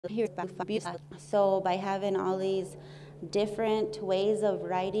So by having all these different ways of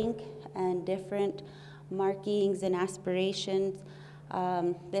writing and different markings and aspirations,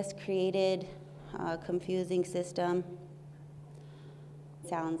 this created a confusing system.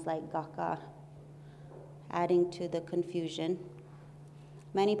 Sounds like Gaka, adding to the confusion.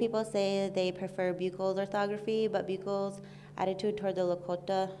 Many people say they prefer Buchol's orthography, but Buchol's attitude toward the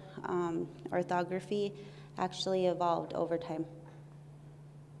Lakota orthography actually evolved over time.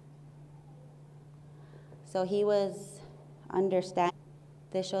 So he was understanding.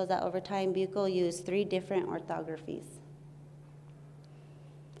 This shows that over time, Buchol used 3 different orthographies.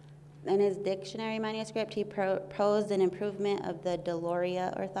 In his dictionary manuscript, he proposed an improvement of the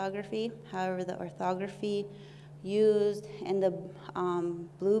Deloria orthography. However, the orthography used in the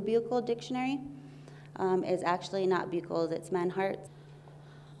Blue Buchol dictionary is actually not Buchol's, it's Manhart's.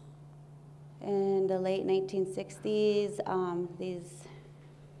 In the late 1960s, these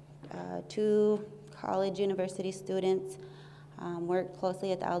 2 college university students worked closely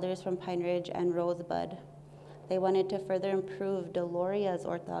with elders from Pine Ridge and Rosebud. They wanted to further improve Deloria's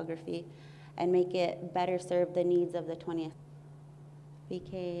orthography and make it better serve the needs of the 20th.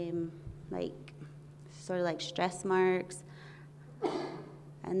 Became sort of like stress marks.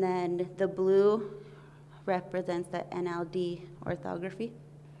 And then the blue represents the NLD orthography.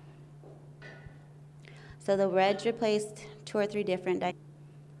 So the wedge replaced 2 or 3 different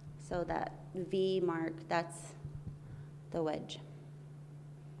so that V mark, that's the wedge.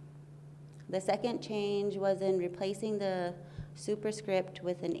 The second change was in replacing the superscript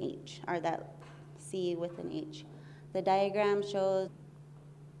with an H, or that C with an H. The diagram shows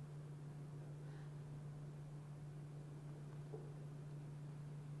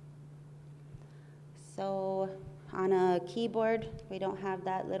so on a keyboard, we don't have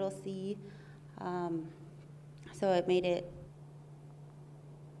that little C, so it made it.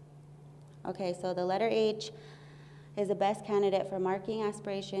 Okay, so the letter H is the best candidate for marking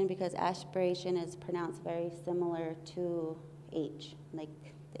aspiration because aspiration is pronounced very similar to H. Like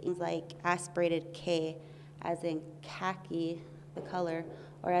things like aspirated K, as in khaki, the color,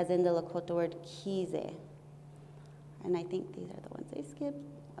 or as in the Lakota word kize. And I think these are the ones I skipped.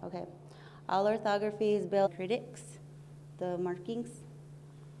 Okay. All orthography is built critics, the markings.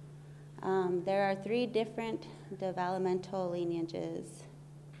 There are 3 different developmental lineages.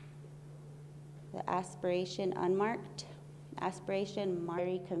 The aspiration unmarked. Aspiration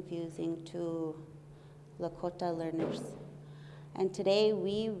very confusing to Lakota learners. And today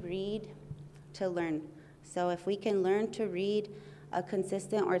we read to learn. So if we can learn to read a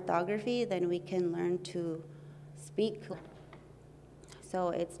consistent orthography, then we can learn to speak. So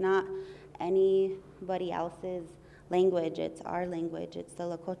it's not anybody else's language, it's our language, it's the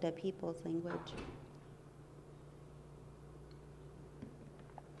Lakota people's language.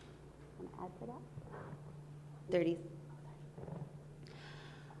 Add to that? 30s.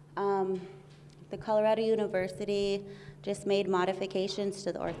 The Colorado University just made modifications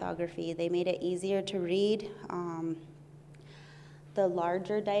to the orthography. They made it easier to read. The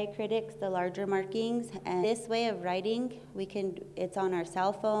larger diacritics, the larger markings, and this way of writing, it's on our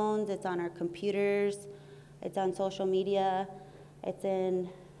cell phones, it's on our computers, it's on social media, it's in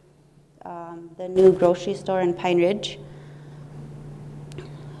the new grocery store in Pine Ridge.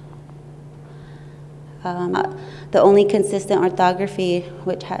 The only consistent orthography,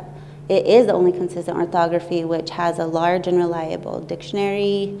 it is the only consistent orthography which has a large and reliable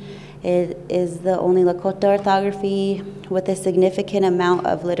dictionary. It is the only Lakota orthography with a significant amount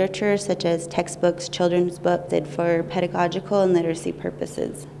of literature, such as textbooks, children's books, for pedagogical and literacy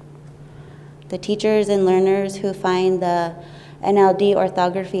purposes. The teachers and learners who find the NLD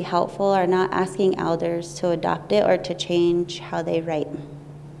orthography helpful are not asking elders to adopt it or to change how they write.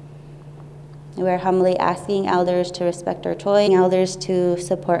 We're humbly asking elders to respect our choice, and elders to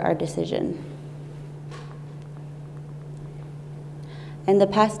support our decision. In the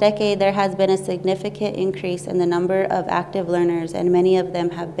past decade, there has been a significant increase in the number of active learners, and many of them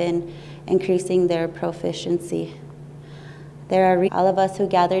have been increasing their proficiency. All of us who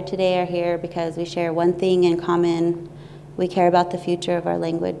gathered today are here because we share one thing in common. We care about the future of our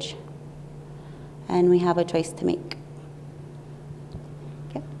language, and we have a choice to make.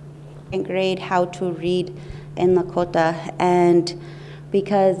 Grade how to read in Lakota, and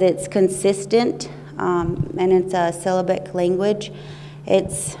because it's consistent and it's a syllabic language,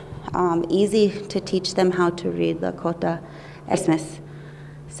 it's easy to teach them how to read Lakota Esmes,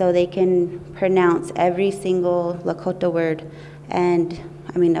 so they can pronounce every single Lakota word. And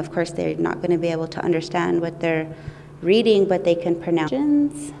I mean, of course, they're not going to be able to understand what they're reading, but they can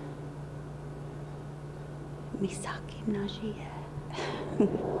pronounce. Misaki Najie.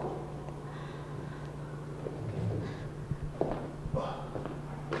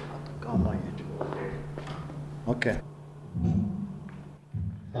 Okay.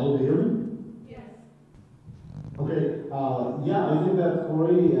 Hello, do you hear me? Yes. Okay, yeah, I think that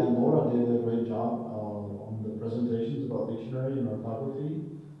Corey and Laura did a great job on the presentations about dictionary and orthography.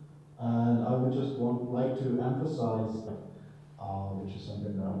 And I would just like to emphasize, which is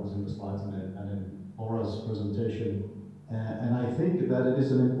something that was in the slides and in Laura's presentation. And I think that it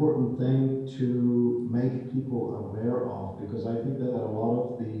is an important thing to make people aware of, because I think that a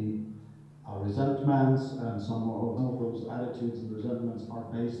lot of the resentments and some of those attitudes and resentments are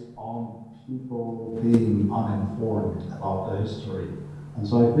based on people being uninformed about the history. And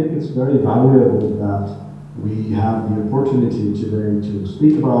so I think it's very valuable that we have the opportunity today to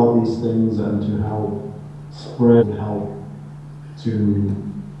speak about these things and to help spread, help to,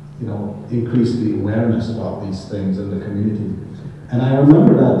 you know, increase the awareness about these things in the community. And I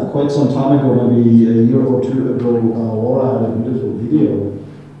remember that quite some time ago, maybe a year or two ago, Laura had a beautiful video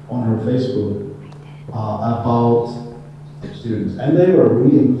on her Facebook about students, and they were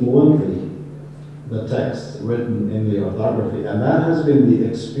reading fluently the text written in the orthography, and that has been the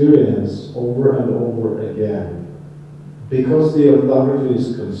experience over and over again. Because the orthography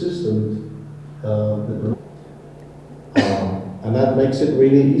is consistent, and that makes it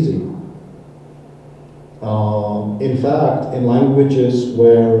really easy. In fact, in languages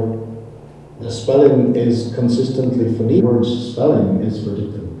where the spelling is consistently phonetic, word spelling is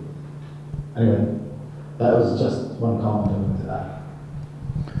predictable. Anyway, that was just one comment I wanted to add.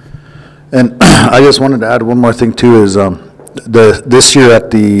 And I just wanted to add one more thing too, is this year at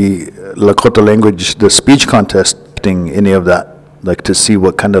the Lakota language, the speech contest, any of that, like to see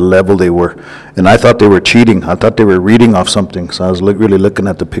what kind of level they were. And I thought they were cheating. I thought they were reading off something. So I was really looking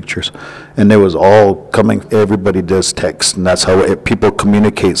at the pictures. And it was all coming, everybody does text, and that's how people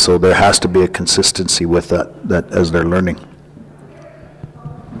communicate. So there has to be a consistency with that as they're learning.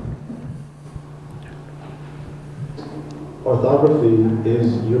 Orthography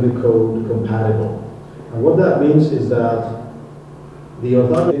is Unicode compatible. And what that means is that the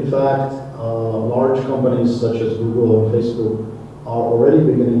orthography, in fact, large companies such as Google and Facebook are already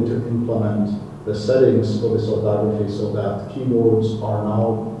beginning to implement the settings for this orthography so that keywords are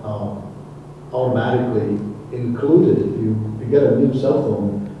now automatically included. If you get a new cell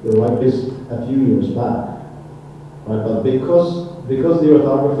phone, you'll like this a few years back. Right? But because the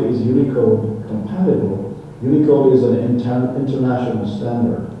orthography is Unicode compatible, Unicode is an international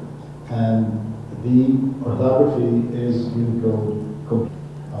standard, and the orthography is Unicode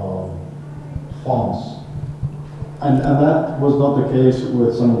fonts. And that was not the case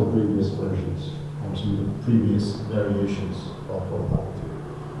with some of the previous versions, or some of the previous variations of orthography.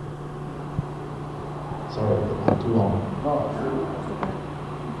 Sorry, too long.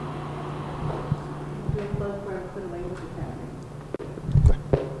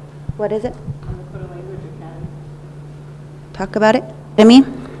 What is it? Talk about it to me,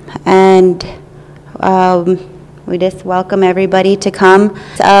 and we just welcome everybody to come.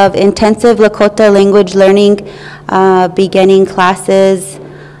 Of intensive Lakota language learning, beginning classes.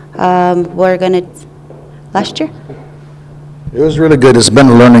 We're gonna last year. It was really good. It's been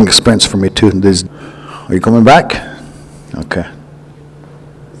a learning experience for me too. Are you coming back? Okay.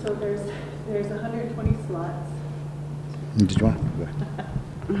 So there's 120 slots. Did you want?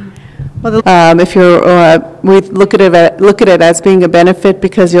 Well, if you're, we look at it as being a benefit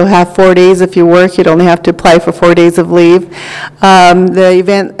because you'll have 4 days if you work. You'd only have to apply for 4 days of leave. The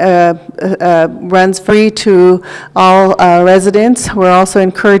event runs free to all residents. We're also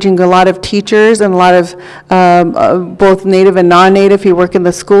encouraging a lot of teachers and a lot of both native and non-native. If you work in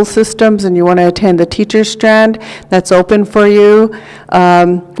the school systems and you want to attend the teacher strand, that's open for you.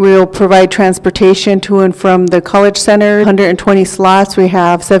 We'll provide transportation to and from the college center. 120 slots. We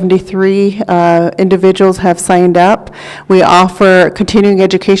have 73 individuals have signed up. We offer continuing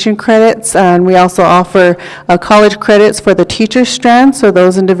education credits, and we also offer college credits for the teacher strand. So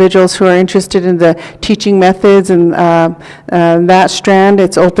those individuals who are interested in the teaching methods and that strand,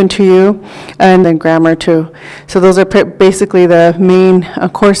 it's open to you, and then grammar too. So those are basically the main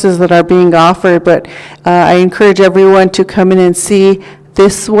courses that are being offered, but I encourage everyone to come in and see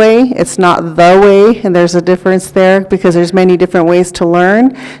this way. It's not the way, and there's a difference there because there's many different ways to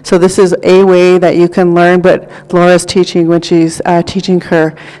learn. So this is a way that you can learn, but Laura's teaching when she's teaching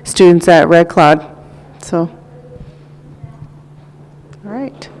her students at Red Cloud. So, all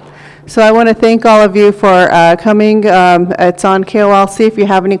right. So I want to thank all of you for coming. It's on KOLC if you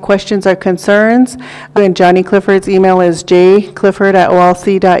have any questions or concerns. And Johnny Clifford's email is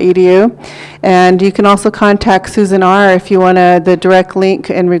jclifford@olc.edu. And you can also contact Susan R. if you want the direct link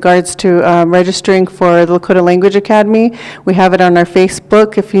in regards to registering for the Lakota Language Academy. We have it on our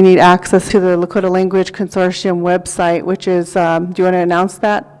Facebook if you need access to the Lakota Language Consortium website, which is, do you want to announce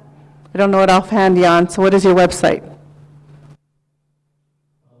that? I don't know it offhand, Jan, so what is your website?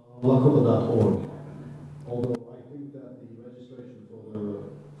 Lakota.org. Although I think that the registration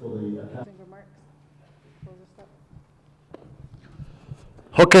for the academy.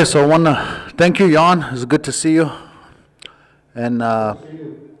 Okay, so I want to thank you, Jan. It's good to see you. And,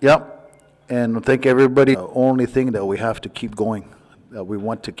 yep, and thank everybody. The only thing that we have to keep going, that we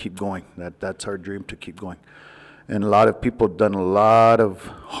want to keep going, that's our dream, to keep going. And a lot of people have done a lot of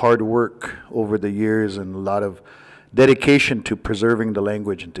hard work over the years and a lot of dedication to preserving the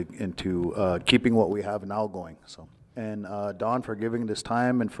language and to keeping what we have now going. So, and Don for giving this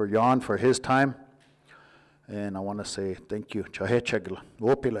time, and for Jan for his time. And I want to say thank you.